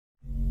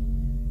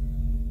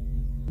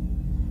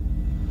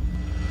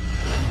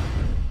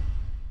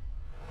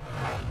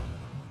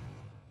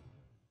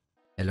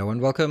Hello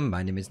and welcome,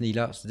 my name is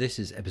Nilas. This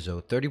is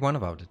episode 31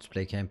 of our Let's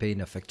Play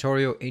campaign of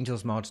Factorio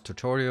Angels Mods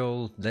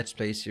tutorial Let's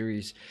Play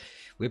series.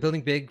 We're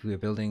building big, we're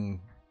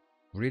building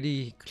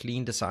really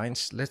clean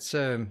designs. Let's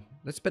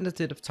spend a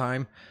bit of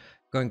time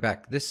going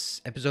back.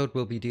 This episode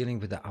will be dealing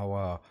with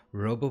our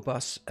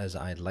ROBOBUS, as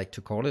I'd like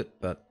to call it,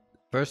 but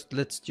first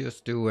let's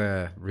just do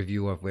a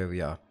review of where we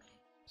are.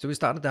 So we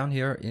started down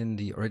here in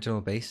the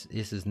original base.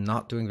 This is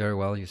not doing very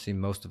well. You see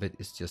most of it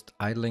is just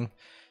idling.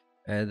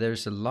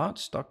 There's a large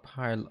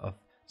stockpile of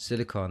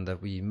silicon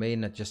that we may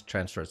not just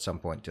transfer at some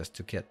point just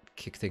to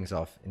kick things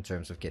off in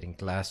terms of getting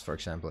glass, for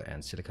example,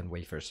 and silicon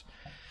wafers.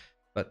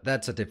 But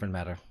that's a different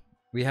matter.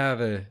 We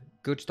have a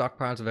good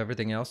stockpiles of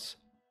everything else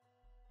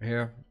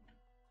here.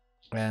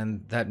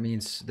 And that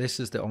means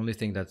this is the only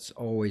thing that's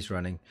always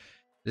running.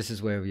 This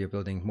is where we are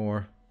building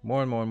more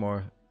and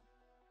more.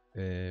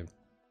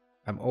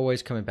 I'm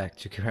always coming back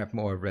to grab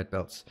more red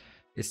belts.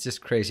 It's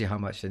just crazy how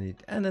much I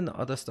need. And then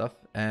other stuff.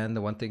 And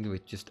the one thing that we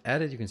just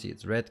added, you can see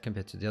it's red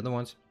compared to the other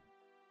ones,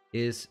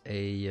 is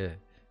a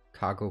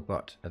cargo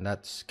bot. And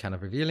that's kind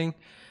of revealing.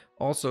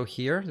 Also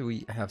here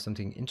we have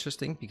something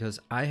interesting because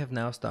I have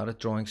now started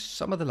drawing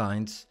some of the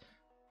lines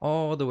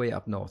all the way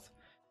up north.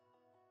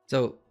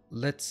 So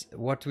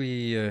what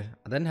we are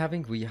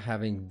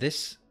having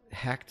this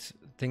hacked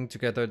thing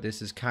together.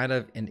 This is kind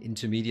of an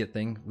intermediate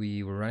thing.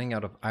 We were running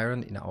out of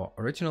iron in our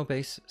original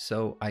base,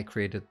 so I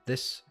created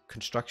this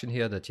construction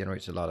here that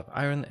generates a lot of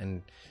iron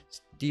and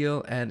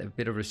steel and a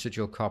bit of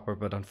residual copper,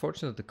 but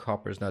unfortunately the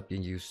copper is not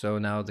being used, so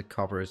now the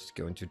copper is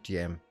going to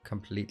GM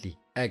completely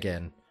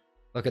again.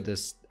 Look at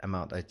this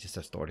amount I just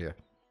have stored here,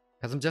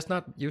 because I'm just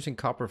not using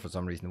copper for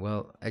some reason.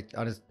 Well,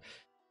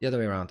 the other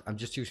way around. I'm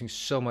just using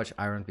so much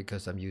iron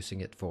because I'm using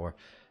it for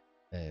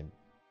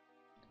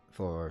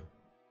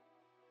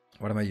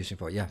what am I using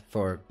for? Yeah,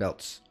 for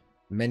belts.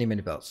 Many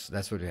belts.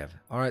 That's what we have.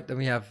 All right, then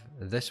we have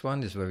this one.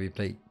 This is where we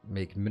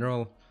make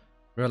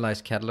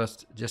mineralized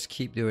catalyst. Just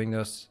keep doing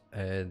this.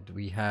 And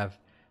we have,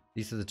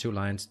 these are the two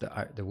lines,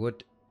 the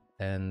wood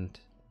and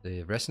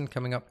the resin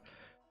coming up.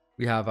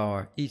 We have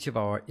each of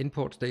our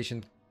import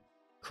station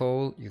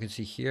coal. You can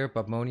see here,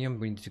 bobmonium.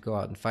 We need to go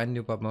out and find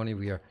new bobmonium.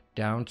 We are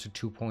down to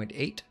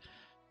 2.8.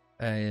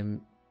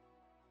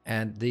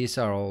 And these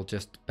are all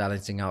just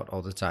balancing out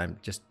all the time,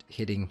 just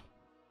hitting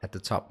at the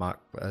top mark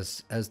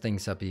as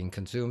things are being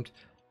consumed.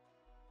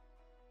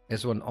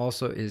 This one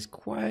also is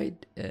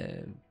quite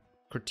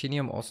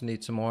Critinium also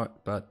needs some more,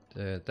 but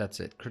that's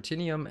it.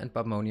 Critinium and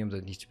bobmonium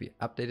that needs to be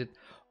updated.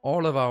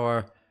 All of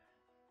our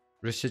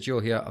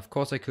residual here, of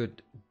course I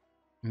could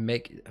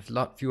make a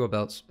lot fewer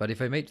belts, but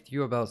if I made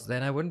fewer belts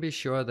then I wouldn't be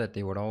sure that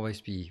they would always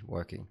be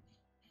working.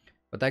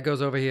 But that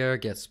goes over here,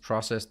 gets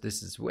processed.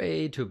 This is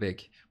way too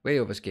big, way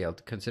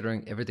overscaled,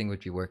 considering everything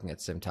would be working at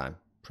the same time.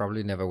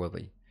 Probably never will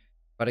be.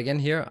 But again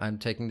here, I'm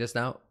taking this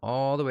now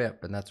all the way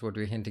up, and that's what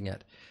we're hinting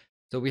at.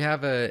 So we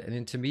have an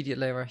intermediate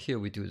layer. Here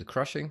we do the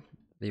crushing.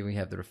 Then we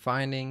have the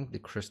refining, the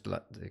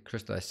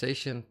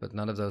crystallization, but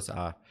none of those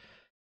are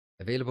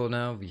available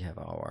now. We have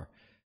our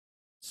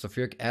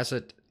sulfuric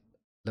acid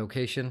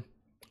location.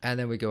 And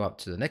then we go up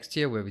to the next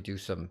tier where we do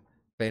some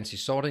fancy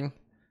sorting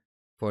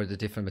for the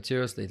different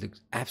materials. They look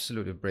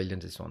absolutely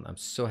brilliant, this one. I'm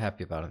so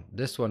happy about it.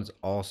 This one's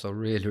also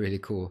really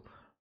cool.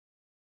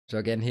 So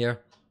again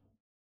here,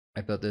 I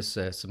built this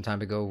some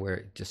time ago where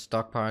it just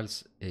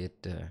stockpiles.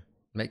 It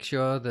makes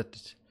sure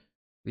that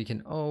we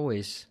can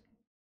always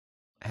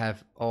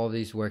have all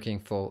these working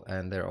full,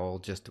 and they're all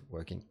just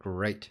working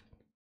great.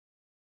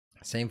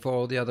 Same for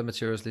all the other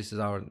materials. This is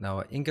now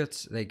our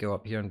ingots. They go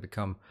up here and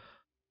become,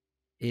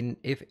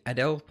 if at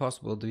all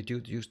possible, we do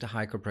use the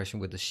high compression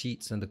with the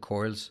sheets and the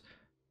coils,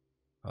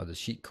 or the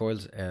sheet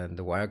coils and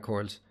the wire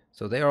coils.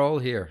 So they are all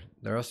here.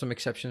 There are some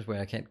exceptions where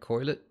I can't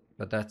coil it,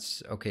 but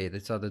that's okay.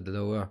 These are the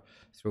lower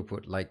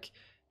throughput, like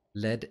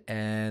lead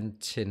and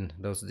tin.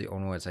 Those are the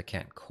only ones I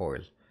can't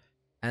coil.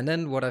 And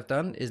then what I've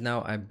done is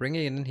now I'm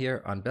bringing it in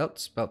here on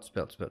belt,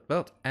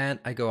 and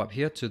I go up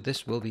here to,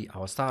 this will be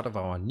our start of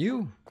our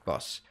new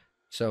bus.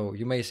 So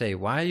you may say,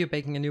 why are you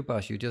making a new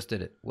bus? You just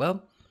did it.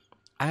 Well,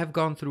 I have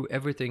gone through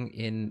everything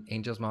in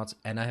Angels Mods,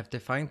 and I have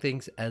defined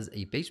things as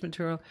a base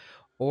material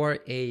or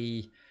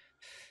a,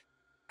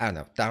 I don't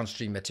know,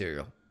 downstream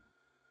material.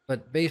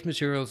 But base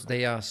materials,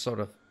 they are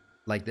sort of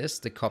like this,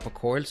 the copper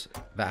coils,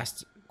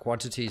 vast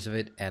quantities of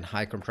it, and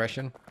high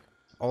compression.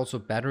 Also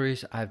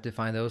batteries, I've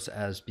defined those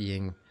as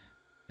being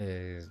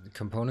the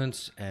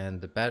components,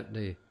 and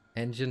the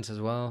engines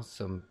as well.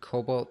 Some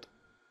cobalt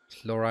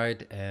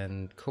chloride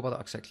and cobalt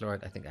oxide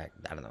chloride. I think, I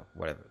don't know,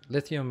 whatever.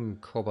 Lithium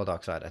cobalt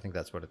oxide, I think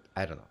that's what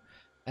I don't know.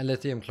 And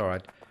lithium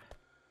chloride.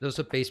 Those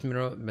are base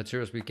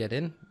materials we get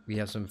in. We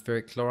have some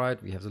ferric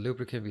chloride, we have the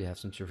lubricant, we have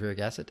some sulfuric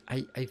acid.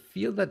 I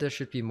feel that there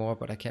should be more,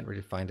 but I can't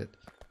really find it.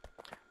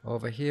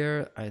 Over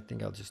here, I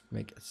think I'll just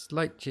make a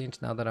slight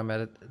change now that I'm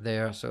at it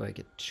there, so I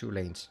get 2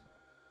 lanes.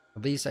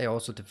 These I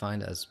also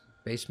define as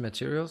base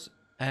materials,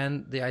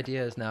 and the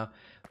idea is now,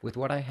 with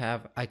what I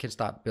have, I can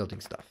start building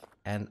stuff.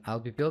 And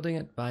I'll be building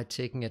it by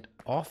taking it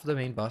off the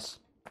main bus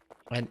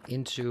and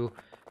into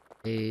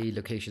a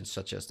location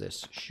such as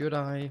this. Should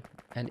I?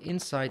 And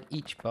inside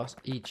each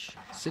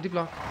city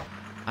block,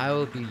 I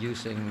will be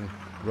using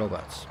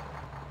robots.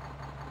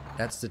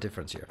 That's the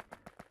difference here.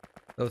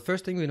 So the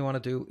first thing we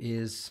want to do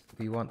is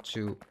we want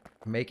to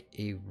make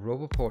a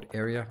roboport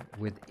area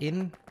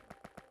within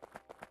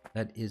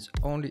that is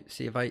only,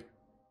 see if I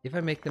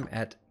make them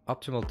at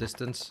optimal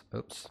distance,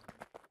 oops,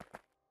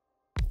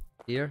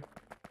 here,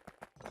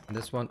 and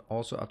this one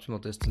also optimal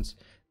distance,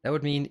 that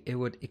would mean it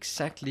would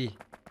exactly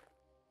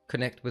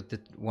connect with the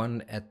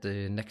one at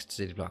the next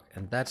city block,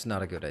 and that's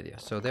not a good idea.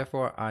 So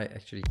therefore I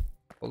actually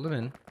pull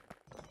them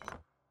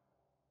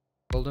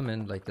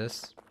in like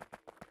this.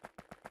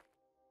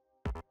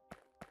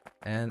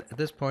 And at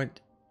this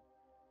point,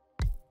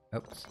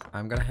 oops,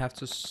 I'm gonna have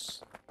to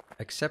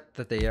accept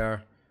that they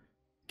are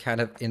kind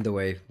of in the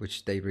way,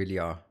 which they really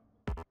are.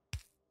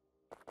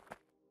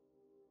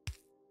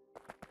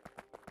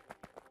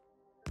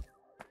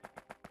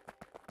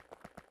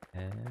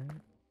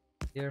 And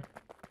here.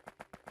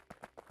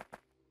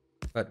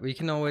 But we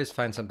can always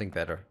find something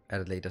better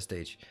at a later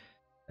stage.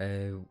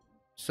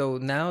 So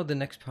now the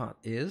next part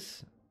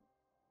is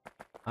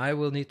I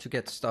will need to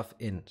get stuff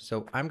in.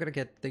 So I'm gonna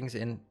get things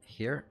in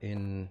here.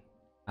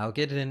 I'll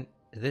get it in.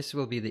 This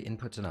will be the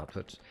inputs and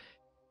outputs.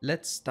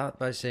 Let's start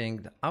by saying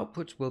the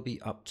outputs will be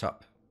up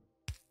top.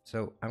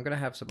 So I'm gonna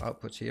have some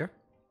outputs here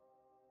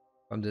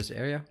from this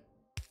area.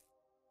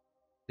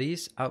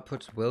 These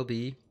outputs will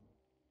be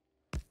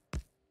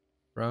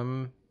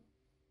from...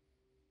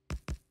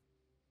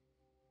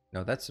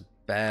 No, that's a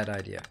bad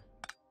idea.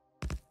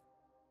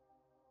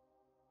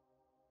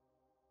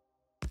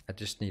 I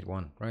just need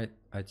one, right?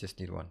 I just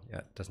need one. Yeah,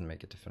 it doesn't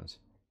make a difference.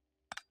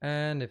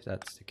 And if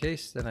that's the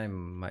case, then I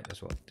might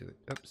as well do it.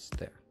 Oops,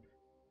 there.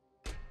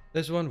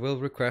 This one will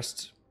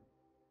request.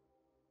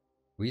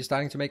 We're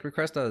starting to make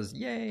requesters.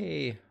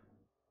 Yay!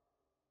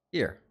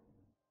 Here.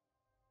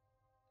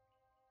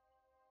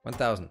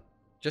 1000.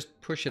 Just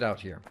push it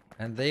out here.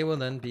 And they will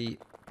then be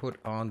put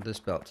on this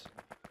belt.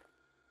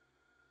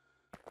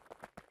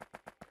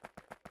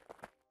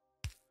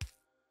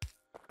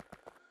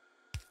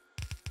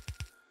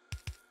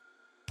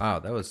 Wow,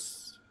 that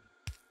was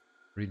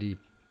really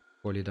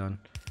poorly done.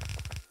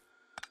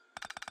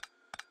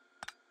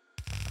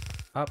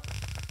 Up,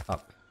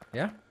 up.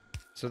 Yeah?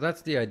 So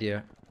that's the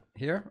idea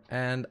here.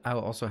 And I'll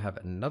also have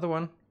another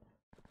one,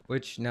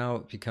 which now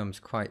becomes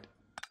quite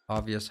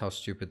obvious how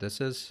stupid this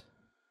is.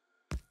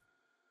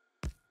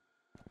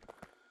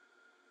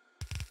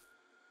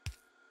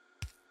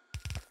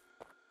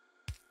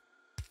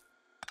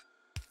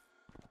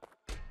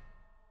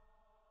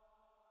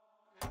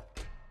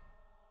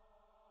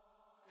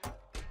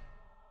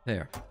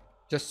 There.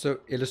 Just to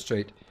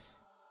illustrate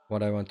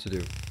what I want to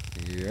do.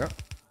 Yeah.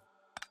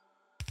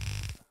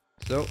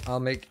 So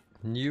I'll make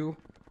new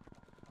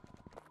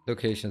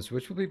locations,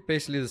 which will be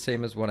basically the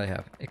same as what I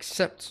have,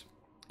 except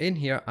in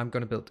here I'm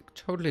going to build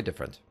totally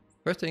different.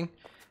 First thing,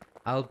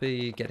 I'll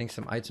be getting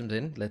some items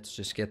in. Let's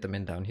just get them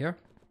in down here.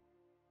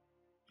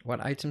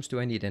 What items do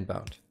I need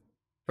inbound?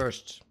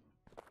 First,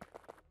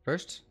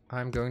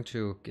 I'm going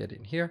to get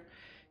in here,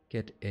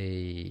 get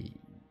this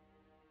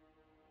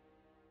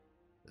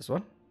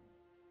one.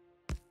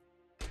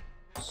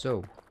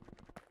 So,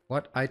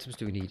 what items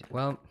do we need?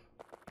 Well,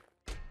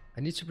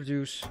 I need to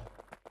produce...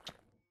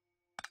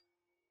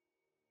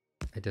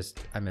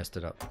 I messed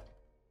it up.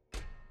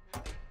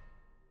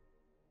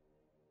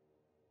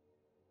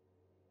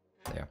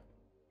 There.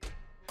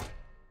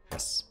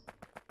 Yes.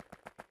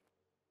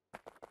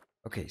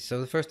 Okay,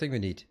 so the first thing we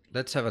need,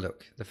 let's have a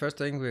look. The first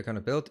thing we're going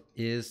to build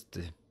is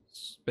the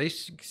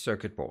basic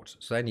circuit board.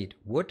 So I need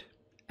wood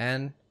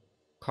and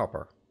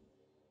copper.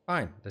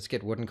 Fine, let's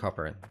get wood and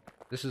copper in.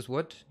 This is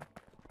wood.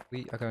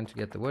 We are going to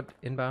get the wood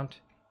inbound.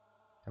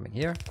 Coming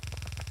here.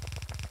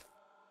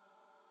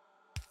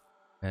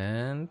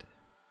 And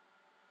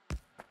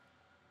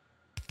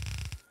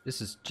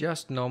this is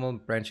just normal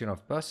branching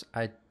off bus.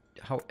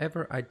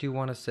 However, I do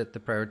want to set the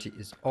priority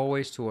is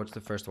always towards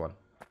the first one.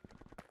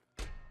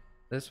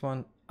 This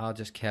one, I'll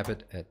just cap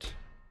it at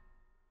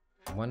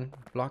 1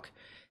 block.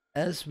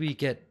 As we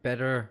get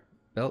better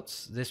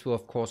belts, this will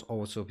of course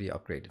also be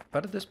upgraded.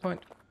 But at this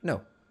point,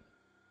 no.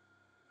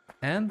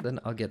 And then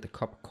I'll get the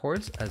copper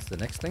coils as the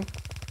next thing.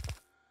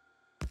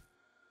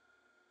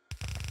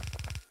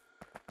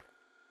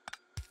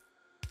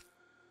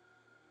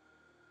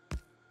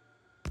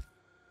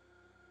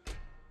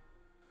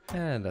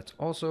 And that's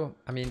also,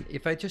 I mean,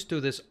 if I just do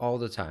this all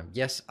the time,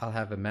 yes, I'll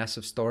have a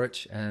massive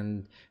storage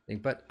and thing,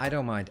 but I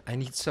don't mind. I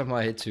need some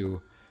way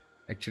to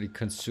actually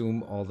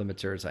consume all the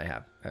materials I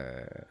have.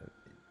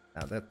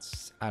 Now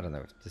that's, I don't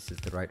know if this is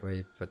the right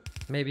way, but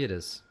maybe it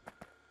is.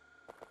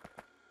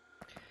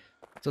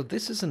 So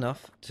this is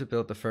enough to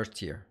build the first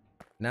tier.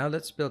 Now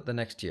let's build the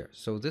next tier.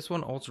 So this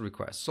one also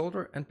requires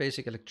solder and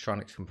basic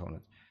electronics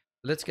component.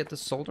 Let's get the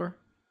solder.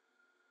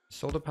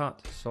 Solder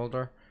part,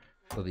 solder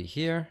will be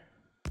here.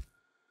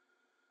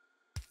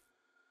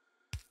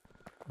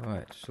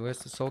 Alright, so where's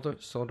the solder?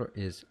 Solder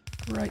is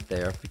right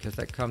there because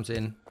that comes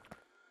in.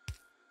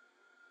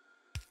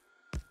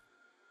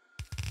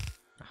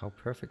 how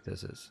perfect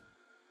this is.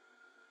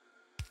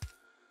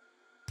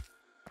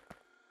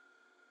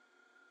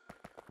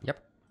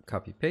 Yep,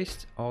 copy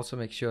paste. Also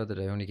make sure that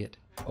I only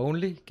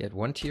get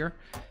one tier.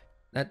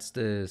 That's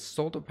the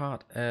solder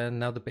part, and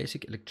now the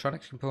basic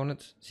electronics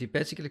component. See,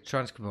 basic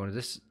electronics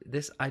component.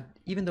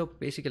 Even though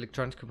basic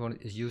electronics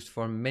component is used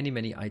for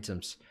many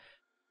items,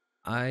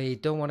 I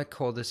don't want to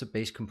call this a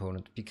base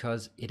component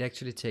because it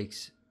actually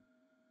takes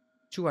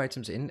 2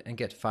 items in and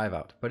get 5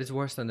 out. But it's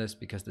worse than this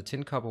because the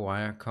tin copper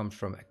wire comes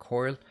from a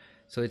coil,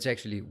 so it's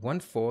actually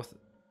 1/4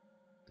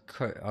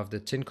 of the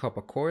tin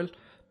copper coil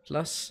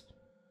plus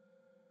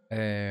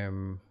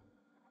 1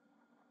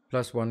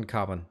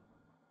 carbon.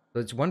 So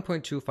it's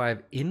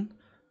 1.25 in,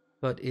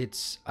 but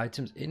it's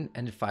items in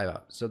and 5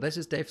 out. So this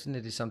is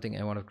definitely something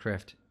I want to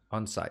craft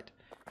on site.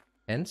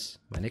 Hence,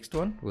 my next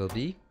one will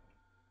be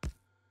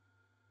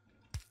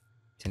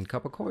tin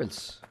copper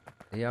coils.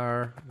 They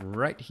are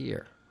right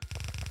here.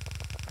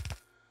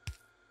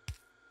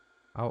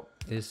 How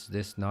is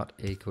this not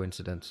a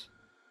coincidence?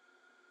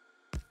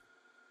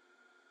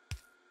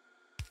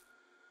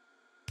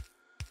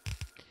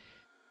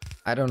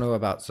 I don't know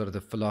about sort of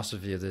the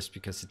philosophy of this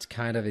because it's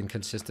kind of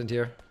inconsistent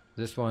here.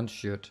 This one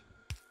should...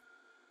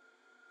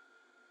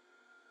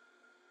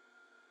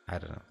 I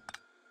don't know.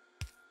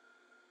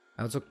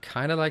 I also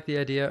kind of like the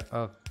idea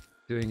of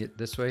doing it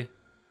this way,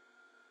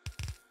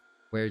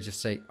 where you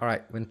just say, all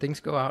right, when things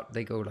go out,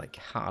 they go like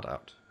hard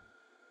out.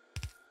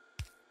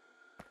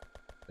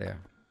 There.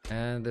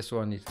 And this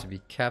one needs to be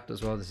capped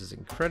as well. This is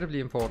incredibly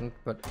important,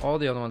 but all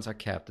the other ones are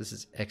capped. This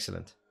is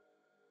excellent.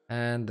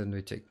 And then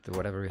we take the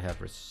whatever we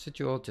have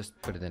residual,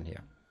 just put it in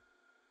here.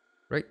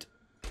 Right.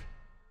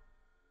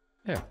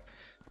 There.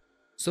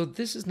 So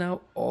this is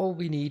now all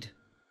we need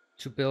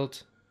to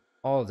build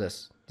all of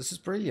this. This is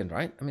brilliant,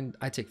 right? I mean,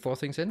 I take 4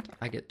 things in,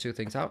 I get 2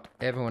 things out,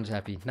 everyone's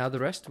happy. Now the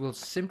rest will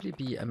simply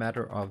be a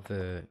matter of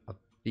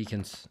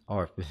beacons,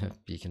 or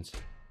beacons,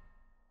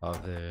 of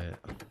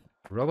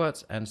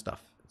robots and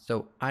stuff.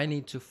 So I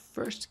need to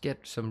first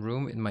get some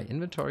room in my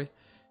inventory,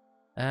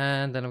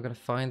 and then I'm gonna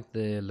find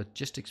the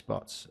logistic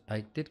spots.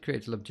 I did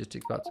create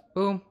logistic spots.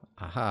 Boom.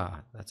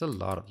 Aha, that's a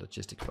lot of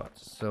logistic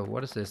spots. So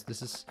what is this?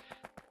 This is...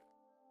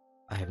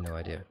 I have no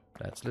idea.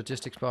 That's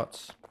logistic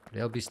spots. Now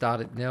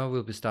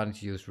we'll be starting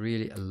to use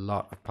really a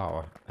lot of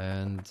power,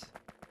 and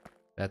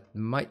that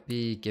might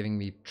be giving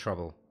me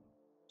trouble.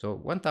 So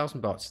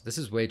 1,000 bots. This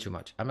is way too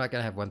much. I'm not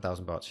gonna have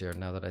 1,000 bots here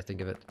now that I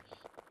think of it.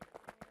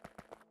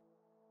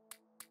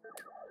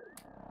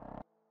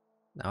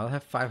 Now I'll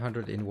have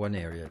 500 in one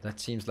area.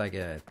 That seems like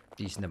a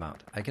decent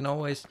amount. I can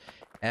always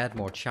add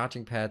more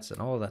charging pads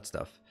and all that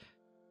stuff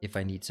if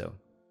I need so.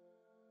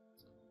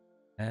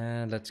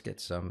 And let's get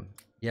some...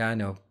 Yeah, I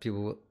know.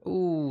 People will...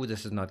 Ooh,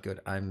 this is not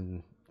good.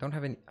 Don't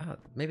have any...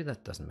 maybe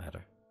that doesn't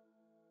matter.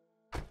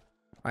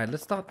 Alright,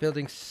 let's start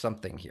building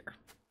something here.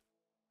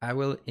 I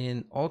will,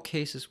 in all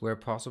cases where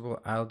possible,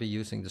 I'll be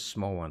using the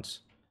small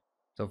ones.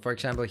 So for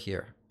example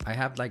here, I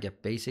have like a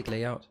basic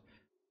layout.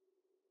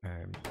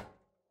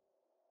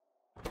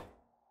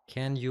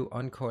 Can you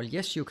uncoil?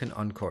 Yes, you can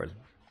uncoil.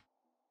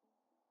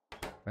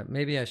 But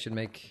maybe I should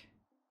make...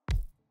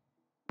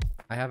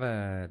 I have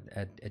a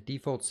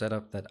default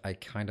setup that I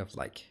kind of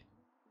like.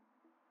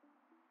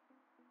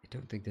 I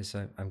don't think this...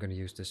 I'm going to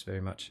use this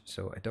very much,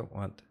 so I don't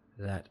want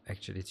that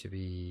actually to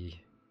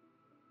be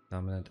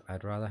dominant.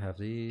 I'd rather have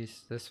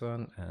this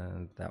one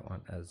and that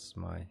one as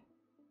my...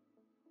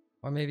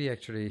 Or maybe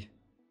actually...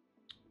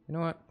 You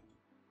know what?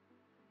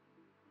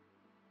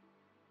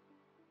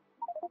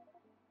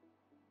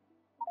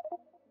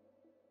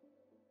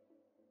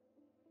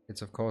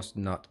 It's of course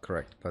not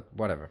correct, but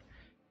whatever.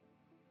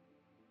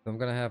 So I'm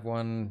gonna have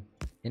one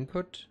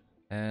input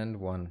and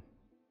one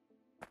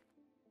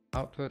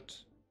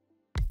output.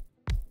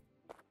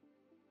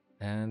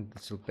 And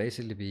this will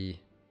basically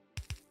be...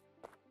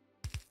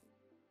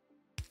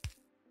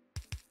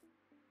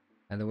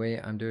 And the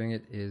way I'm doing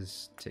it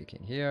is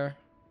taking here.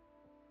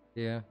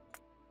 You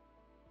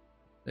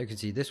can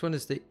see this one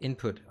is the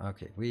input.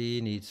 Okay,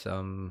 we need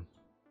some...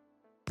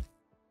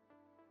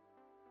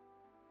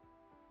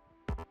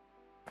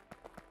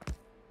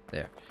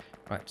 There.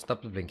 Right,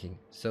 stop the blinking.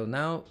 So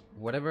now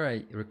whatever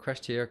I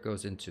request here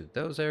goes into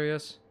those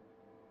areas.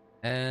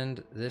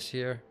 And this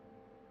here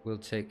will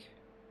take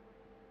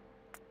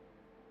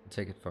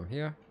it from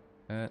here.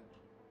 Oh,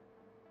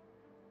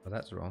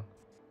 that's wrong.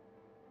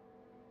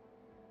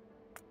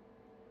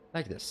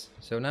 Like this.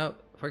 So now,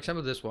 for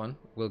example, this one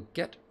will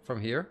get from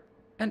here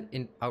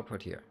and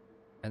output here.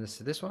 And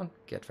this one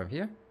get from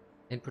here,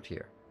 input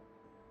here.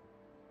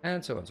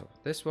 And so on and so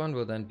forth. This one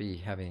will then be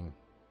having...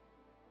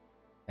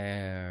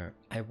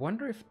 I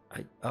wonder if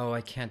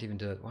I can't even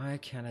do it. Why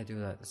can't I do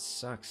that? It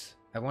sucks.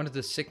 I wanted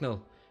the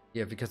signal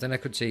here because then I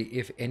could say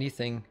if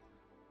anything.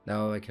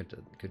 No, I could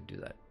do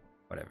that.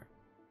 Whatever.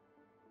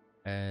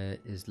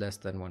 Is less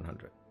than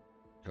 100.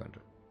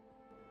 200.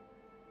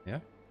 Yeah.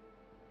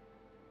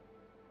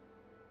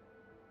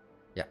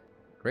 Yeah.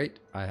 Great.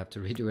 I have to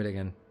redo it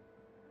again.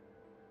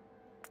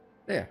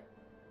 There.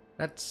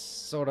 That's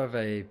sort of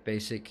a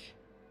basic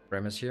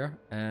premise here.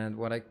 And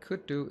what I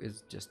could do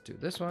is just do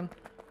this one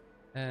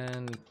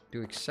and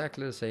do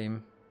exactly the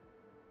same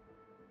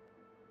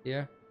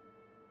here.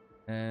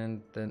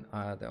 And then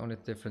the only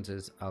difference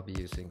is I'll be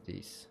using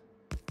these.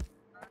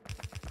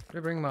 Let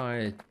me bring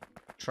my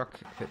truck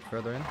a bit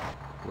further in.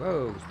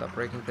 Whoa, stop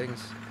breaking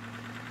things.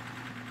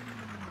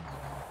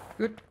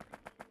 Good.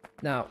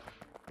 Now,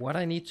 what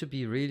I need to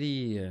be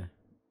really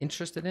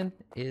interested in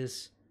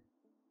is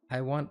I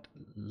want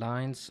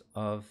lines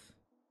of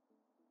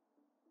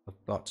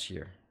bots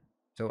here.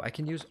 So I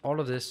can use all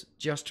of this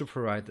just to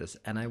provide this.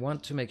 And I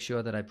want to make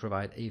sure that I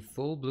provide a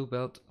full blue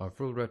belt or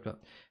full red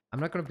belt. I'm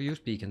not going to use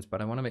beacons,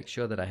 but I want to make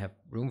sure that I have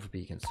room for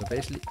beacons. So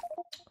basically,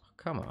 oh,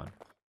 come on.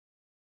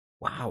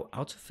 Wow,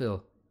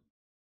 autofill.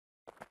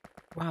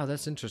 Wow,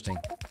 that's interesting.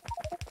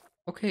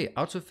 Okay,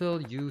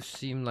 autofill, you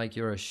seem like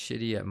you're a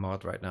shitty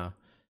mod right now.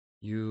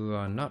 You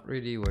are not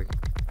really working.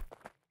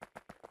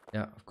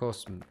 Yeah, of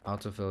course,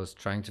 autofill is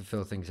trying to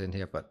fill things in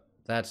here, but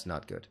that's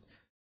not good.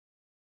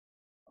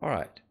 All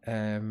right.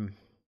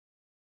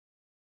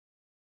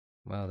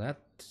 Well, that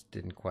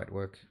didn't quite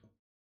work.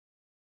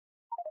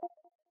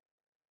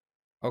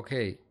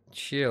 Okay,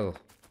 chill.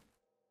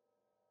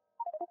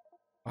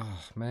 Oh,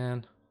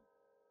 man.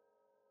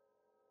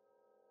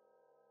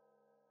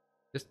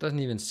 This doesn't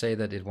even say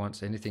that it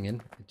wants anything in.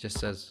 It just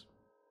says...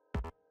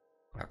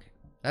 Okay,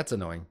 that's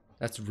annoying.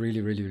 That's really,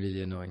 really,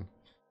 really annoying.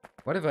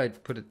 What if I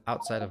put it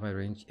outside of my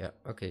range? Yeah,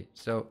 okay,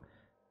 so...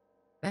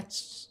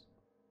 That's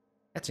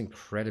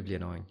incredibly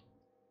annoying.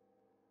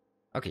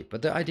 Okay,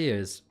 but the idea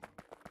is...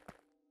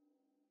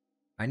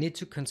 I need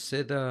to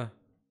consider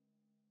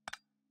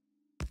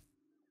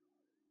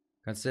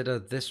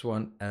this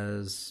one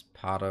as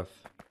part of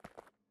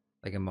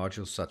like a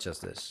module such as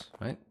this,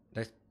 right?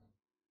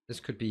 This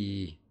could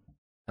be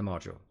a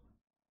module,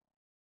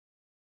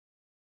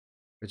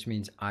 which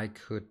means I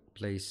could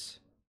place.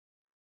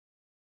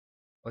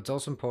 It's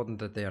also important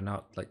that they are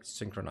not like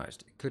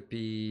synchronized. It could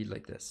be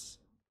like this,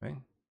 right?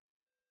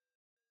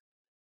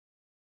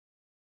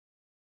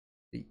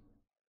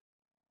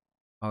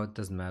 Oh, it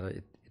doesn't matter.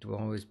 It will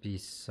always be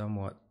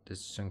somewhat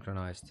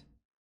desynchronized.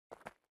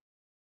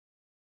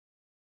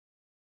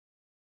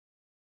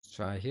 Let's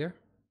try here.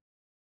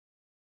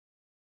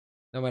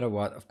 No matter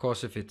what, of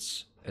course, if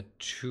it's a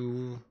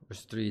 2 or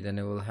 3, then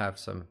it will have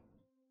some.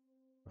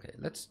 Okay,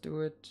 let's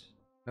do it.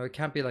 No, it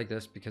can't be like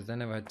this because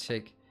then if I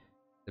take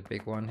the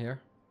big one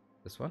here,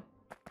 this one.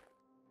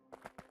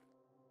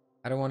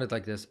 I don't want it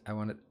like this. I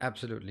want it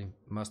absolutely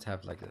must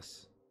have like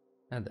this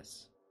and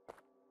this.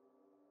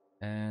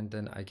 And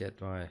then I get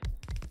my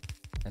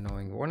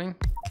annoying warning.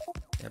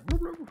 Yeah.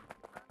 And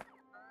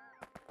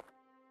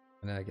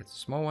then I get the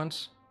small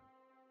ones.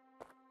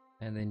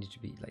 And they need to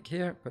be like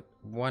here, but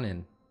one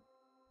in.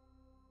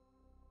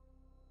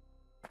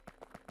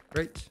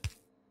 Great.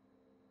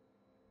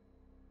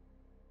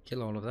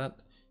 Kill all of that.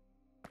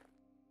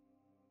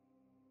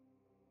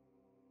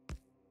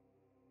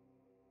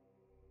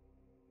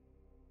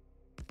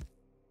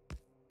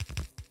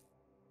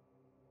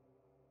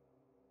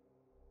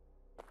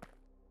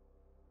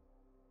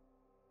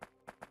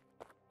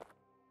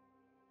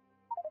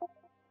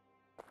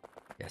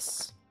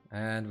 Yes.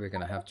 And we're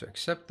gonna have to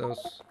accept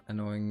those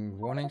annoying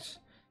warnings.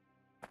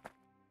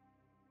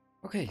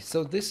 Okay,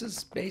 so this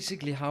is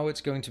basically how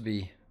it's going to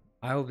be.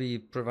 I'll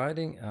be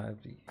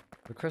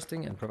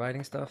requesting and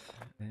providing stuff.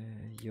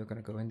 You're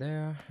gonna go in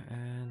there,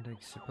 and I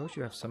suppose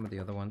you have some of the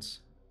other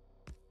ones.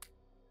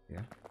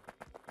 Yeah.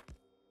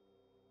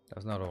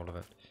 That's not all of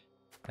it.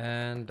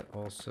 And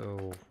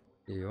also,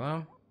 here you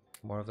are.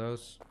 More of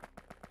those.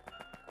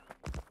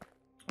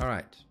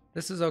 Alright,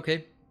 this is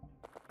okay,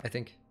 I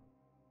think.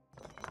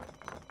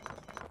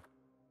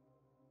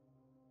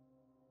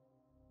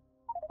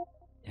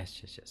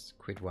 Yes.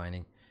 Quit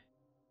whining.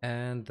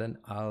 And then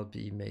I'll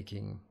be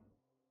making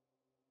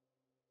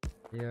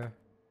here.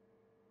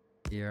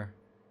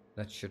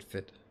 That should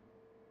fit.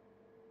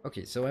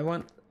 Okay, so I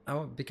want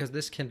because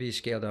this can be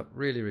scaled up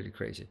really, really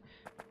crazy.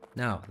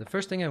 Now, the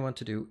first thing I want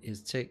to do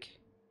is take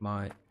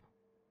my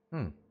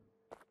I'm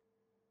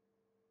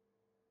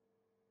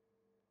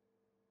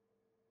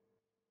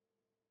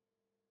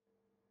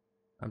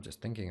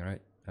just thinking,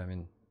 right? I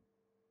mean,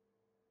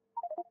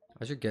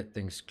 I should get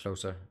things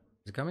closer.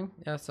 Is it coming?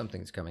 Yeah,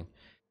 something's coming.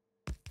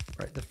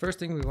 Right, the first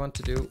thing we want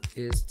to do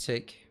is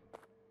take...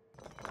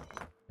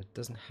 It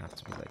doesn't have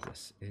to be like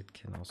this. It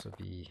can also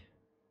be...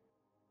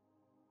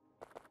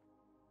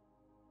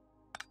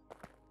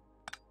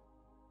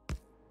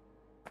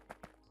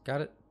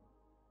 Got it?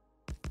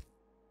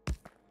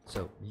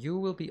 So, you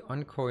will be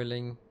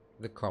uncoiling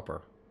the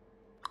copper.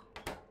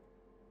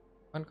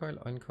 Uncoil,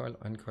 uncoil,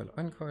 uncoil,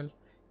 uncoil.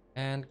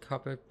 And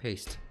copper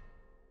paste.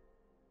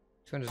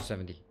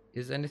 270.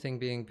 Is anything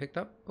being picked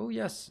up? Oh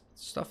yes,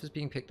 stuff is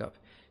being picked up.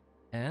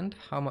 And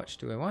how much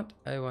do I want?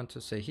 I want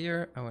to say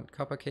here, I want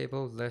copper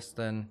cable less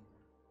than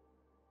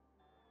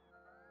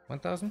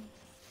 1000.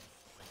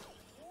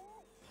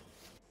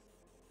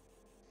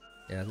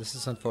 Yeah, this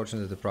is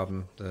unfortunately the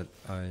problem that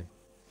I...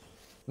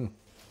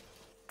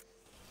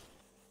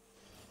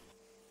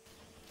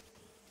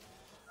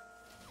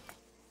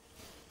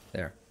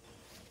 There.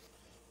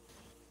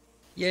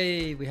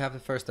 Yay, we have the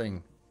first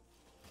thing.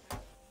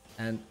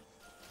 And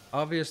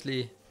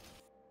obviously,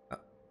 there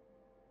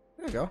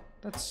we go.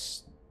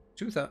 That's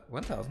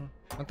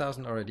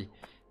 1,000 already.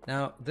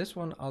 Now this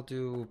one I'll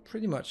do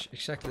pretty much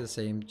exactly the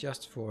same,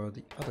 just for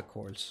the other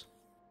coils.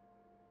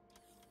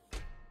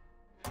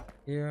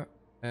 Here,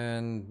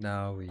 and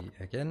now we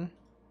again,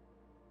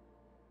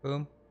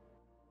 boom.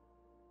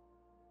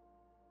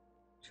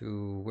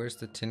 To, where's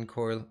the tin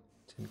coil?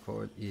 Tin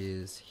coil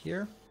is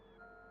here.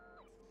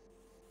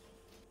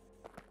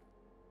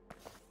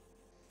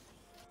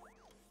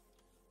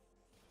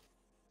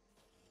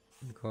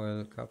 Tin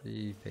coil,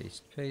 copy,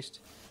 paste, paste.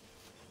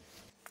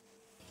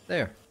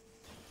 There.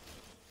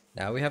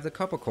 Now we have the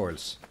copper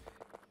coils.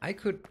 I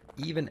could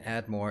even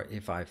add more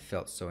if I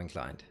felt so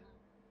inclined.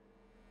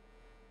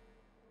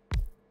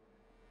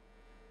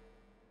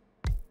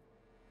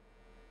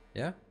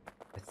 Yeah,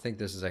 I think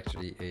this is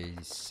actually a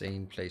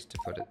sane place to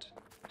put it.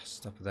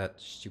 Stop that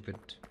stupid.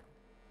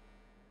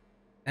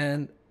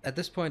 And at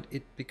this point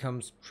it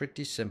becomes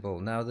pretty simple.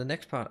 Now the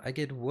next part, I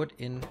get wood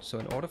in, so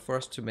in order for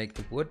us to make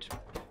the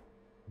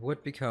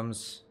wood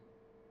becomes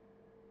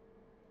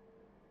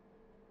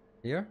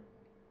here.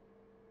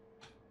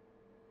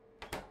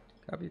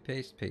 Copy,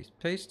 paste, paste,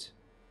 paste,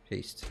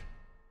 paste.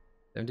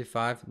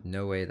 75,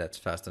 no way that's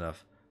fast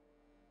enough.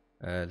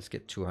 Let's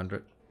get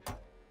 200.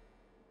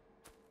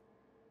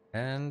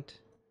 And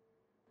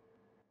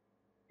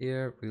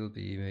here we'll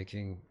be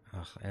making,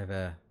 I have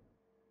a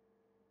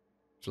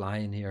fly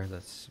in here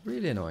that's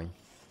really annoying.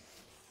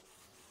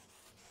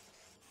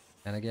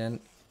 And again,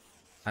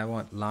 I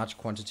want large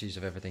quantities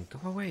of everything.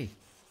 Go away.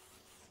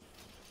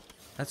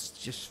 That's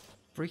just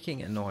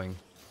freaking annoying.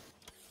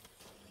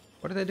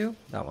 What did I do?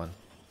 That one.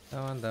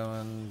 That one, that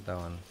one, that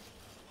one.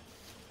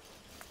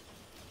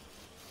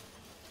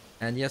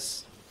 And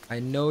yes, I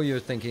know you're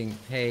thinking,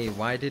 hey,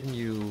 why didn't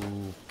you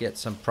get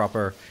some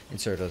proper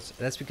inserters?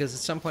 That's because at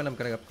some point I'm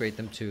going to upgrade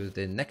them to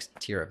the next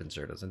tier of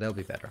inserters and they'll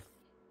be better.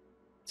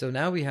 So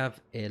now we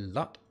have a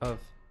lot of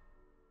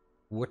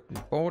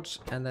wooden boards,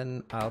 and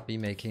then I'll be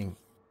making,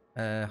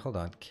 hold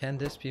on, can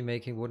this be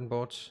making wooden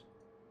boards?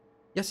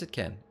 Yes, it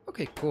can.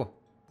 Okay, cool.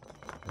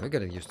 We're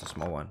going to use the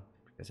small one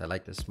because I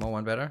like the small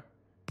one better.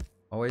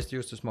 Always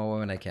use the small one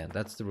when I can.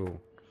 That's the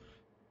rule.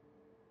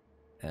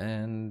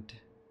 And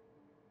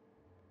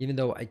even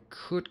though I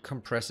could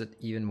compress it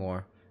even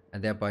more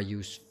and thereby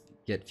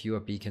get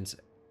fewer beacons,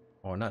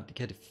 or not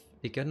get,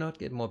 they cannot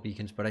get more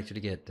beacons, but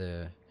actually get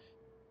the.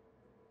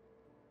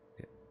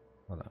 Okay,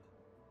 hold on.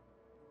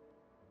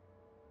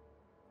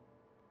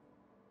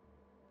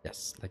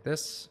 Yes, like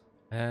this,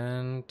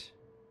 and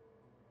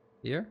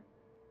here.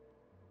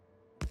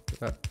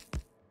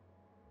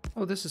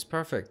 Oh, this is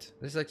perfect.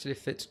 This actually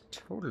fits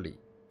totally.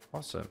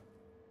 Awesome.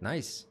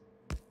 Nice.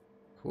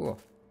 Cool.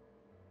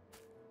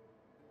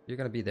 You're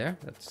gonna be there.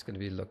 That's gonna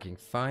be looking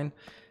fine.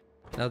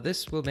 Now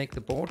this will make the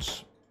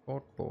boards.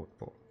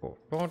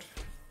 Board.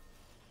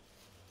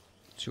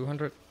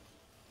 200.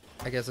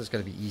 I guess it's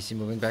gonna be easy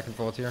moving back and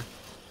forth here.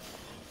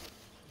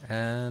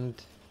 And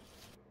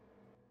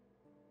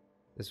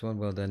this one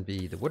will then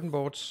be the wooden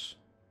boards.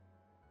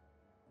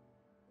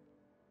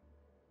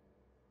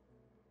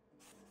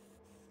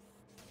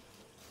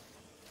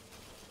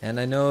 And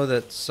I know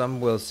that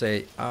some will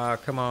say,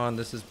 come on,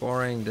 this is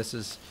boring, this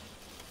is...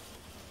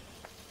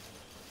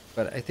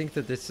 But I think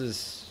that this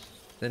is...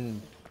 Then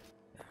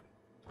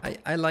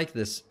I like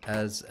this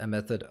as a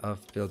method of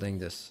building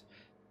this.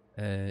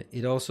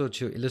 It also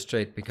to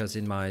illustrate, because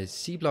in my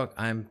C block,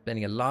 I'm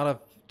spending a lot of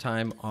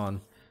time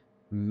on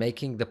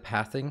making the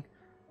pathing,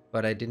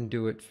 but I didn't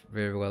do it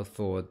very well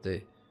for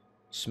the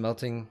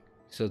smelting.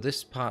 So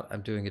this part,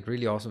 I'm doing it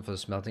really awesome for the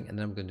smelting, and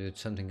then I'm going to do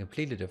something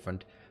completely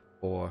different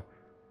for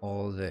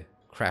all the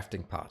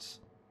crafting parts.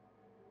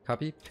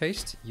 Copy,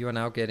 paste. You are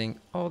now getting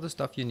all the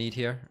stuff you need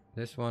here.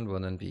 This one will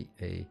then be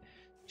a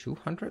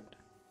 200.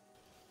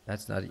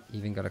 That's not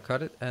even gonna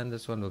cut it. And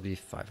this one will be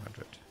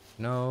 500.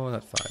 No,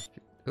 not 5.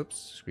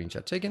 Oops,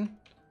 screenshot taken.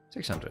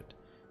 600.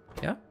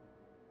 Yeah?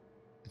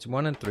 It's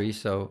 1 and 3,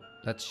 so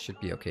that should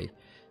be okay.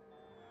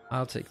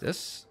 I'll take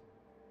this.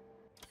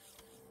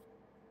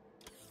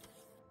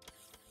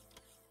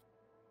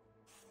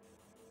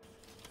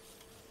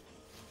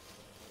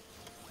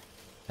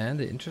 And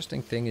the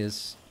interesting thing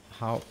is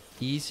how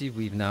easy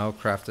we've now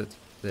crafted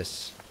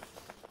this.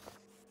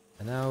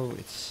 And now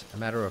it's a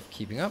matter of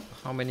keeping up.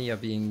 How many are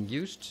being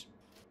used?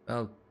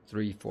 Well,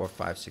 3, 4,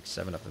 5, 6,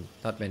 7 of them.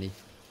 Not many.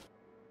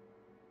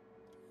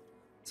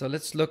 So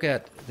let's look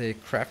at the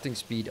crafting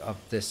speed of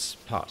this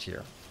part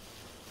here.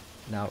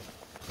 Now,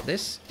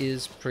 this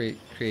is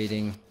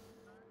creating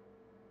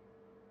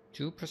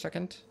 2 per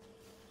second.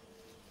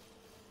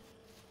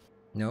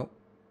 No.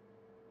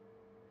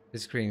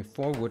 It's creating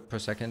 4 wood per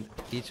second.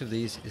 Each of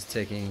these is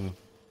taking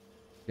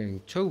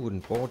 2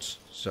 wooden boards.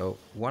 So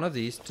 1 of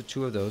these to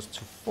 2 of those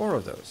to 4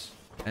 of those.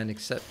 And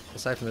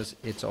aside from this,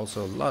 it's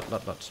also a lot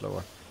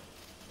slower.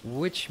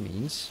 Which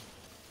means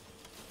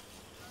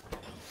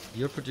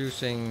you're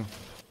producing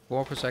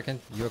 4 per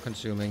second, you're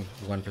consuming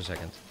 1 per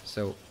second.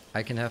 So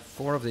I can have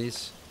 4 of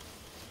these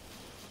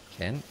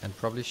can and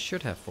probably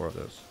should have 4 of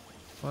those.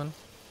 1,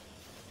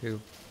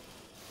 2,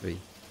 3.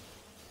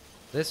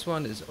 This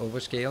one is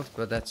overscaled,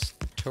 but that's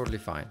totally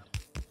fine.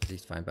 At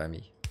least fine by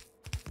me.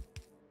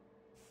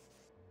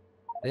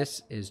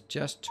 This is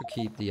just to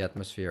keep the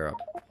atmosphere up.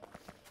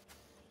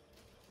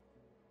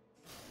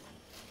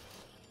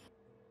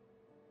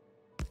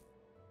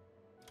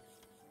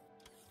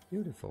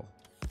 Beautiful.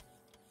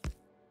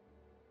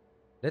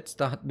 Let's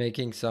start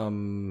making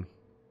some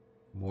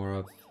more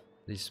of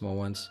these small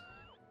ones.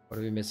 What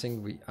are we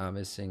missing? We are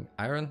missing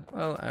iron.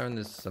 Well, iron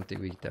is something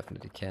we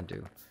definitely can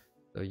do.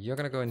 So you're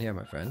gonna go in here,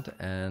 my friend.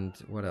 And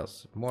what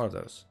else? More of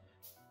those.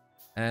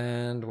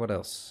 And what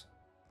else?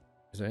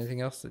 Is there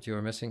anything else that you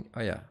are missing?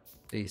 Oh yeah,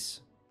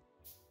 these.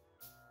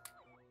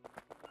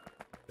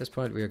 At this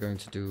point we are going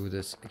to do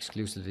this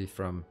exclusively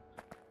from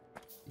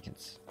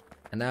beacons.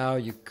 And now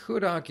you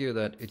could argue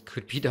that it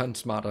could be done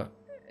smarter.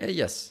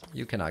 Yes,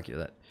 you can argue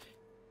that.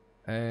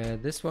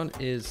 This one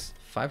is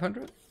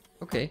 500.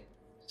 Okay,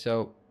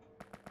 so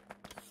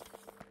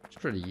it's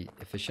pretty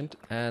efficient.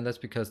 And that's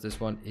because this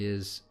one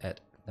is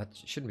at, that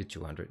shouldn't be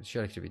 200. It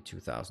should actually be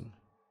 2000.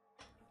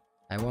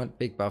 I want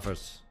big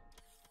buffers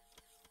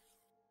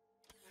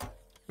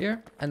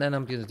here. And then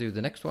I'm going to do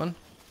the next one.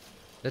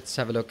 Let's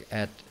have a look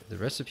at the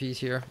recipes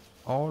here.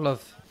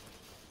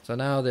 So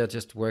now they're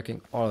just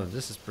working. All of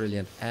this is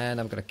brilliant. And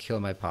I'm going to kill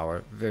my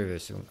power very, very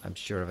soon. I'm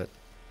sure of it.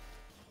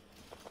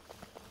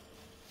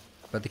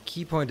 But the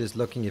key point is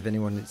looking if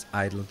anyone is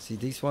idle. See,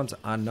 these ones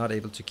are not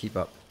able to keep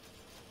up.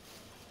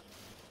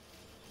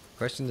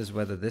 Question is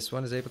whether this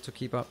one is able to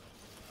keep up.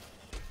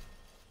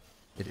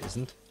 It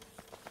isn't.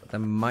 But that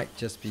might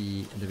just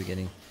be in the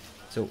beginning.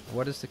 So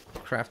what is the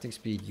crafting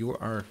speed? You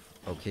are...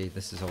 Okay,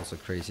 this is also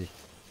crazy.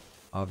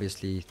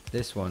 Obviously,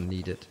 this one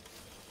needed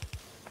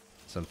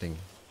something.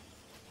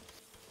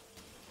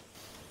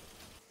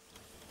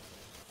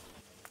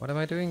 What am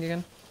I doing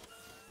again?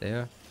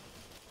 There.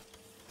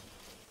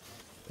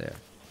 There.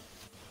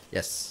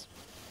 Yes.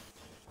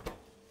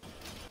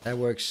 That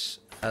works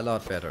a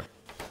lot better.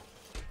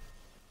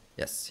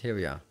 Yes, here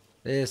we are.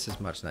 This is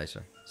much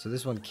nicer. So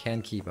this one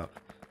can keep up.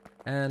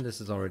 And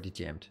this is already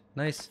jammed.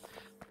 Nice.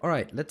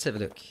 Alright, let's have a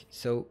look.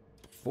 So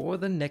for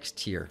the next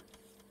tier.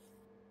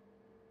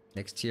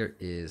 Next tier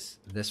is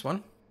this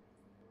one.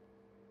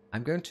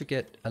 I'm going to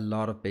get a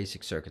lot of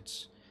basic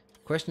circuits.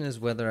 Question is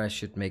whether I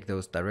should make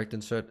those direct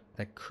insert.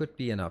 That could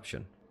be an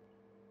option.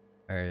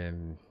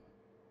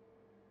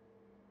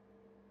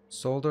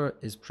 Solder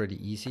is pretty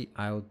easy.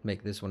 I'll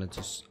make this one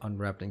into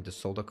unwrapping the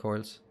solder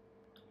coils.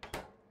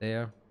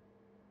 There.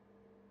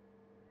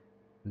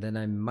 And then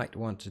I might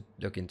want to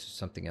look into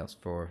something else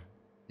for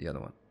the other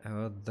one.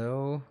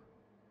 Although...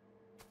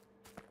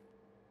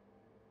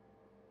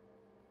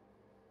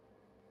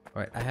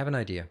 Alright, I have an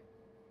idea.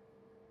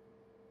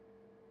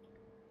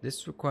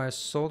 This requires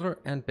solder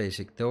and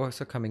basic.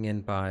 Those are coming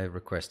in by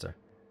requester.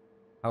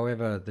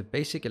 However, the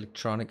basic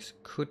electronics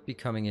could be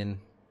coming in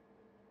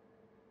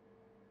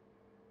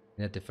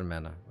a different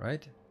manner,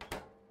 right?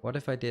 What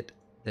if I did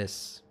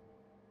this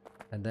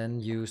and then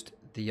used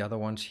the other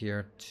ones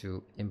here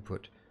to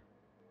input?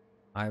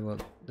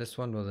 This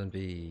one will then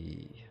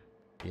be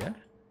here.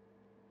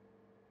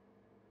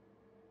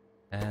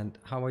 And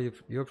how are you?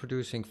 You're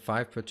producing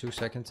 5 per 2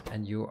 seconds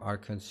and you are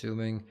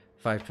consuming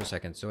 5 per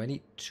second. So I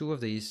need 2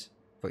 of these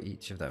for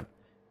each of them.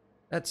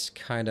 That's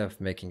kind of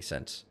making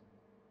sense.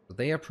 So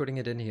they are putting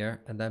it in here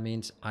and that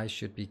means I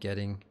should be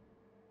getting...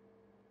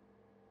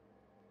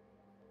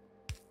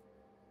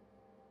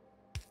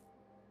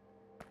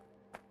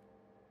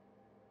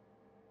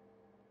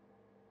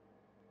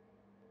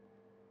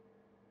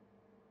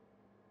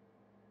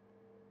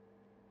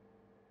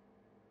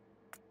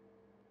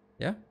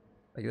 Yeah,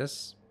 like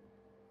this.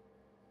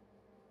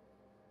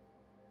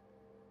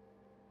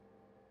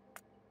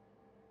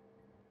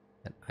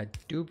 And I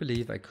do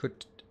believe I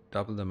could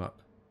double them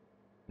up.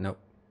 No.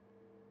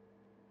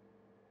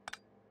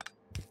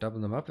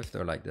 Double them up if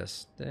they're like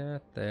this.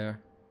 There,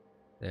 there,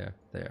 there,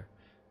 there.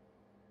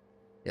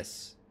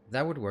 Yes,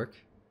 that would work.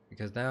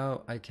 Because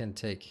now I can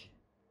take...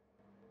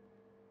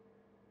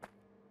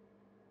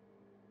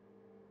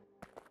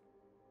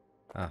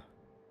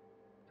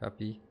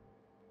 Copy,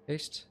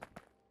 paste.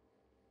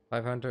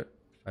 500,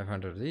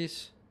 500 of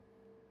these.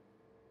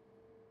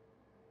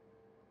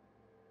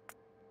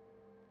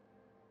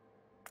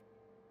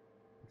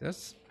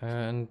 This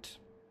and...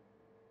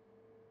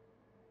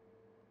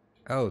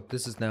 Oh,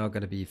 this is now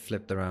going to be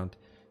flipped around.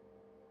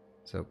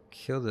 So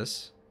kill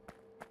this.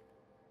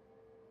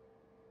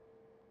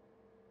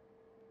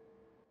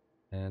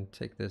 And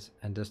take this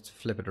and just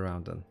flip it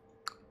around then.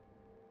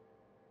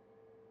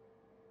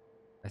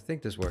 I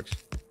think this works.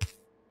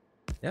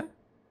 Yeah?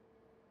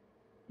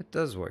 It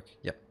does work.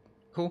 Yep.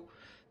 Cool.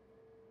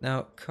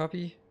 Now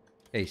copy,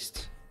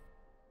 paste.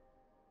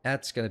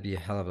 That's going to be a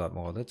hell of a lot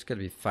more. That's going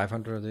to be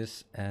 500 of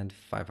this and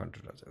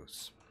 500 of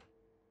those.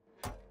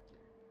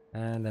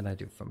 And then I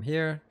do from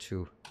here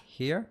to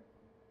here.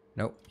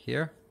 No,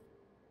 here.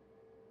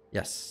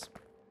 Yes.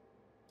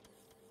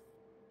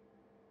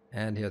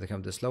 And here they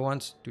come, the slow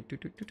ones.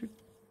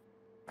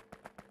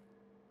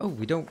 Oh,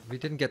 we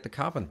didn't get the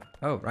carbon.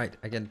 Oh, right.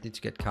 Again, need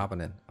to get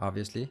carbon in,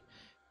 obviously.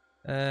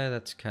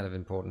 That's kind of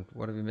important.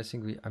 What are we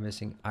missing? We are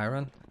missing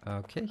iron.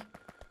 Okay.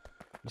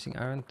 Missing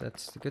iron.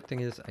 That's the good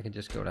thing is I can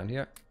just go down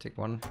here, take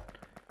one,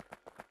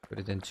 put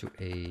it into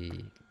a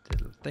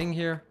little thing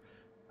here.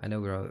 I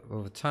know we're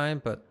over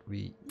time, but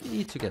we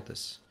need to get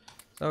this.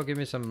 So give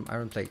me some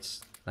iron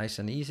plates. Nice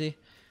and easy.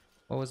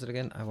 What was it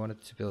again? I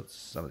wanted to build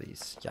some of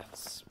these.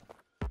 Yes.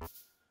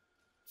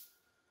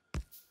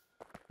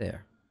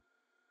 There.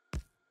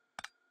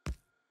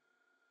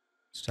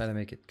 Let's try to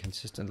make it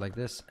consistent like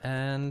this.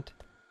 And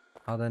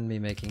I'll then be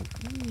making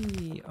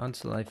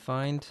until I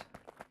find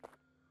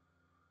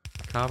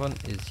carbon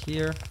is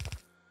here.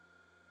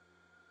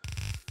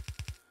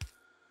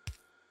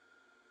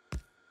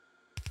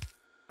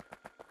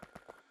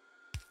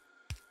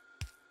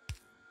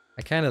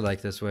 I kind of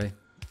like this way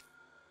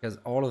because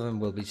all of them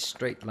will be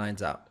straight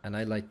lines out, and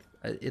I like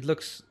it.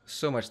 Looks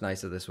so much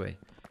nicer this way.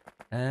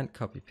 And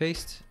copy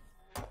paste.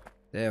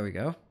 There we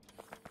go.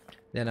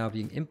 They're now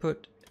being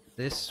input.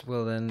 This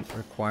will then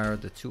require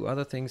the two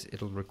other things.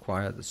 It'll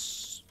require the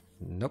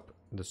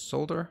the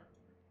solder,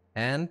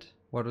 and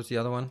what was the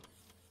other one?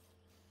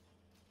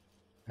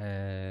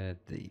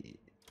 The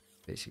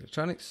basic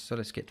electronics. So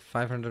let's get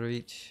 500 of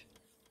each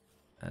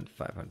and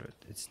 500.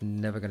 It's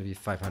never going to be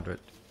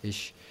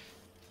 500-ish.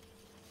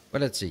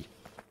 But let's see.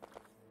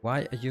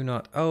 Why are you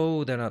not?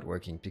 Oh, they're not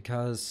working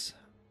because...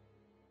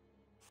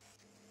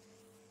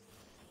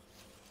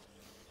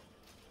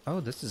 Oh,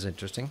 this is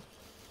interesting.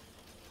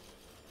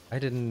 I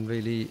didn't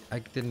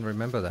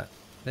remember that.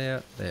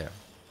 There.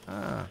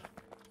 Ah.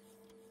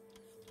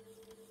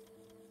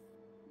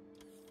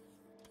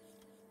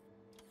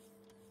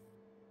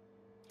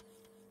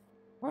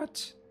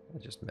 What? I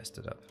just messed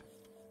it up.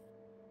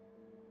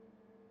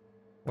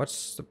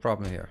 What's the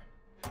problem here?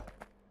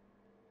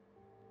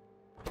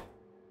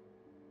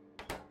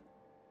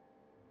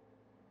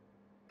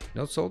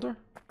 No solder?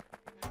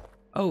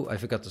 Oh, I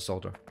forgot the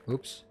solder.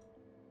 Oops.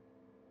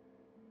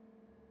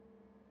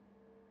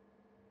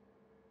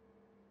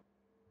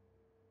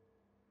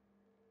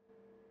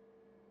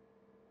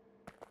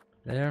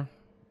 There.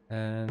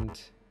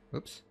 And...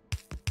 Oops.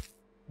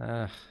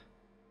 Ah,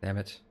 damn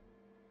it.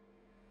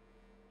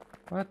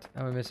 What?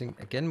 Am I missing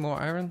again more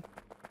iron?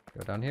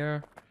 Go down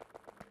here.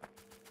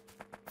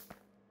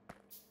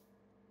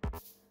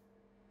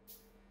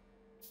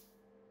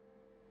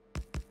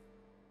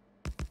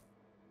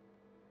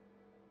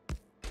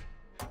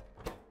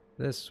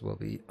 This will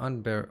be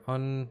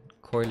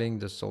uncoiling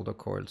the solder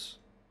coils.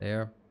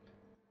 There.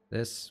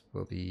 This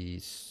will be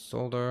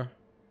solder.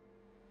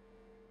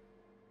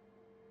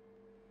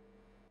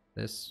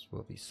 This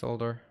will be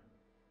solder.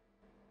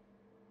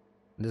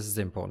 This is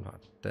the important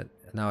part. That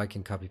now I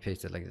can copy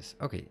paste it like this.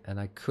 Okay, and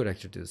I could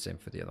actually do the same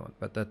for the other one,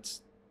 but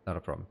that's not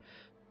a problem.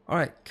 All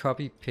right,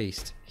 copy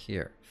paste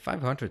here.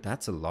 500.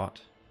 That's a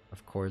lot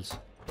of coils.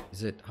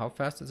 Is it? How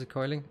fast is it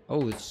coiling?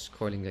 Oh, it's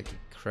coiling like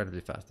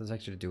incredibly fast. Let's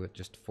actually do it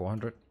just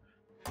 400.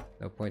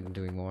 No point in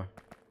doing more.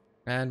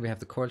 And we have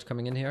the coils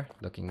coming in here,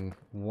 looking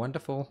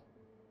wonderful.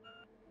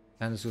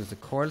 And as soon as the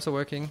coils are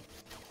working,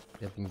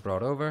 they're being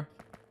brought over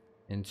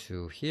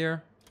into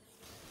here.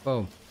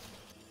 Boom.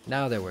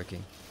 Now they're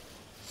working.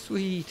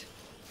 Sweet.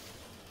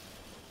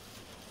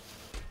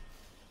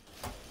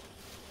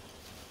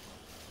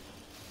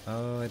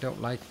 Oh, I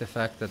don't like the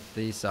fact that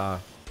these are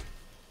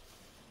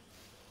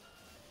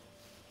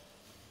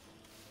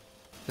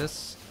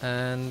this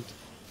and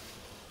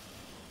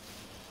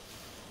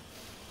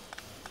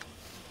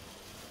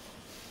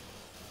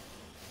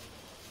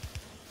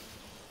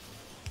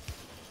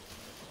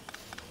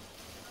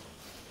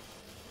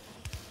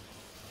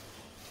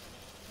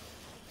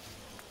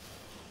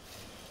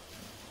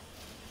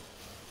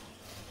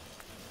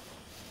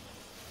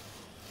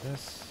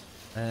this,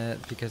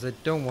 because I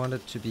don't want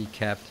it to be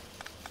capped.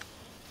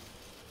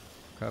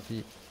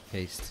 Copy,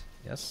 paste,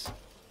 yes.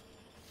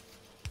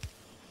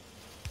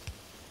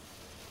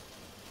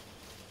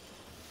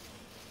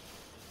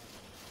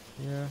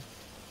 Yeah.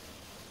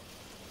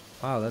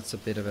 Wow, that's a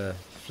bit of a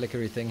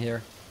flickery thing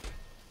here.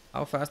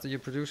 How fast are you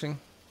producing?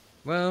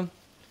 Well,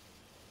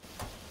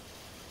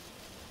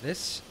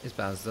 this is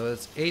balanced. So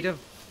it's eight of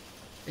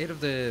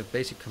the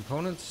basic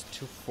components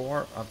to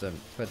 4 of them,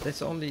 but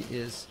this only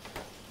is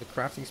the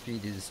crafting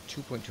speed is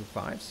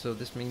 2.25, so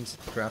this means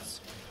it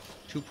crafts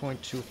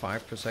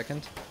 2.25 per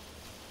second.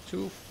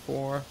 2,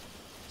 4,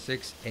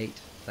 6,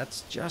 8.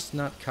 That's just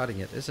not cutting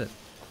it, is it?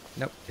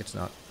 Nope, it's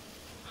not.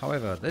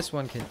 However, this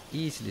one can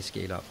easily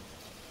scale up.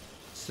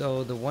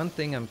 So the one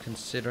thing I'm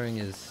considering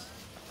is,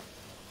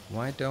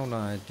 why don't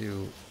I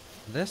do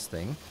this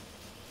thing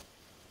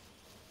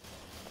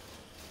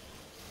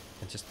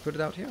and just put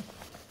it out here?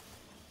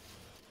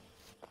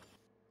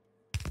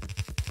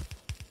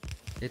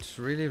 It's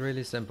really,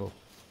 really simple.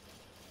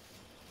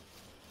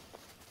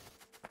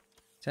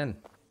 10.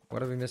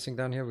 What are we missing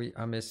down here? We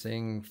are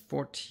missing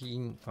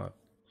 14. Oh.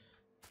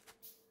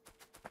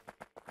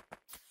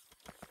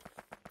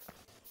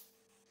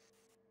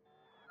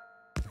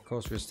 Of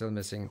course, we're still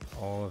missing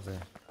all of the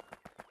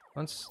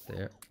ones.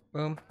 There.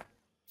 Boom.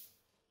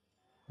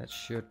 That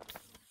should...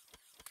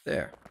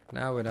 There.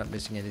 Now we're not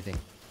missing anything.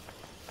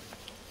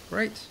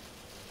 Great.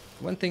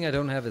 One thing I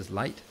don't have is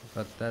light,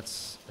 but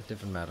that's a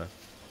different matter.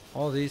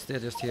 All these, they're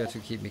just here to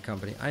keep me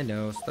company. I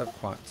know,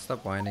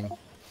 stop whining.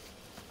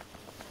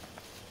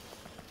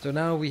 So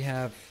now we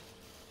have...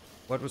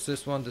 What was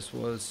this one? This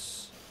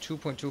was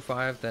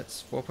 2.25,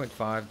 that's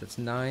 4.5, that's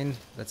 9,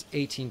 that's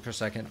 18 per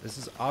second. This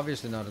is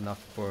obviously not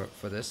enough for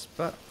this,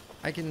 but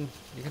you can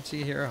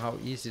see here how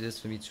easy it is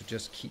for me to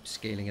just keep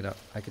scaling it up.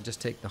 I could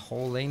just take the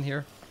whole lane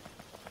here.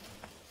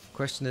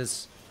 Question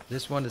is,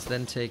 this one is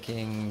then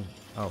taking...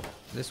 Oh,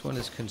 this one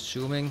is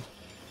consuming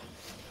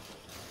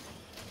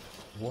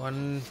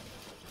 1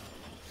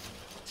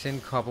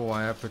 tin copper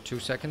wire per 2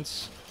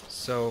 seconds.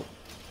 So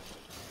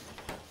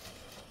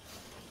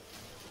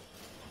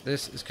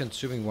this is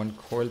consuming 1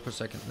 coil per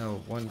second.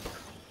 No, one...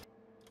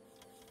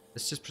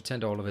 Let's just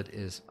pretend all of it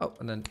is... Oh,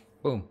 and then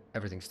boom,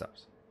 everything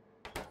stops.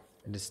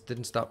 And this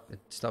didn't stop. It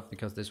stopped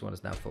because this one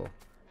is now full.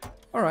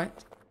 Alright,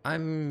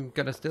 I'm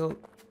gonna still...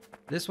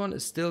 This one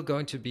is still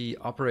going to be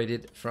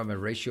operated from a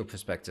ratio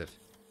perspective,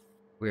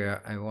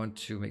 where I want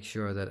to make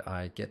sure that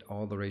I get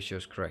all the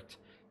ratios correct.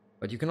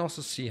 But you can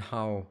also see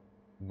how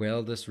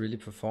well this really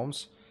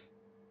performs.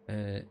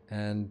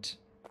 And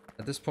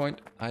at this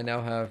point, I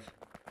now have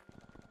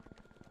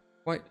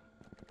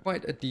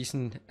quite a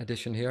decent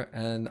addition here,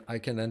 and I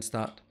can then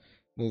start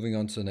moving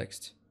on to the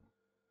next.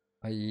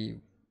 I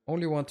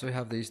only want to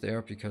have these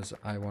there because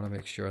I want to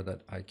make sure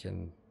that I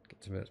can get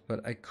to it.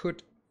 But I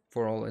could,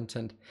 for all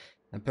intent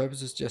and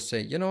purposes, just say,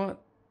 you know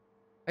what?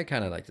 I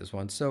kind of like this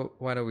one, so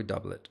why don't we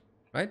double it,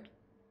 right?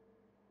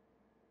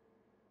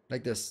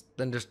 Like this,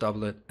 then just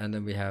double it, and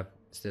then we have,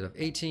 instead of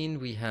 18,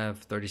 we have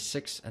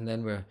 36, and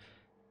then we're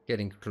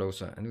getting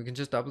closer. And we can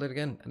just double it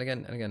again and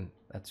again and again.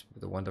 That's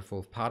the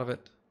wonderful part of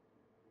it.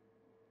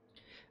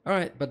 All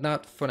right, but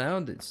not for now.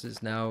 This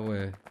is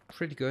now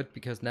pretty good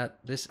because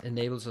this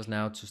enables us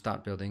now to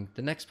start building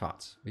the next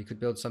parts. We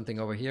could build something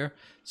over here,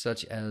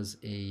 such as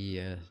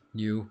a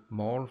new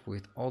mall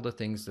with all the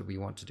things that we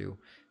want to do.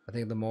 I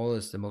think the mall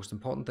is the most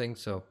important thing,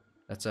 so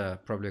that's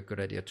probably a good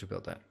idea to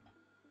build that.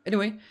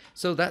 Anyway,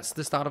 so that's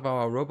the start of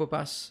our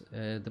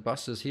ROBOBUS. The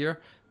bus is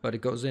here, but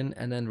it goes in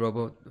and then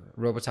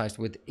robotized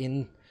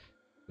within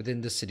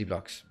the city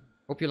blocks.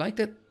 Hope you liked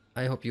it.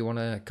 I hope you want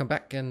to come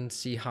back and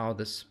see how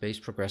this space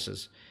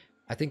progresses.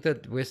 I think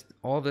that with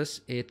all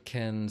this, it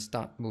can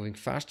start moving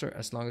faster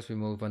as long as we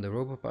move on the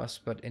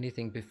ROBOBUS, but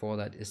anything before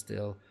that is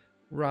still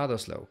rather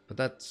slow. But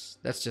that's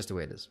just the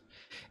way it is.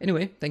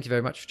 Anyway, thank you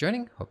very much for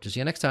joining. Hope to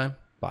see you next time.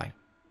 Bye.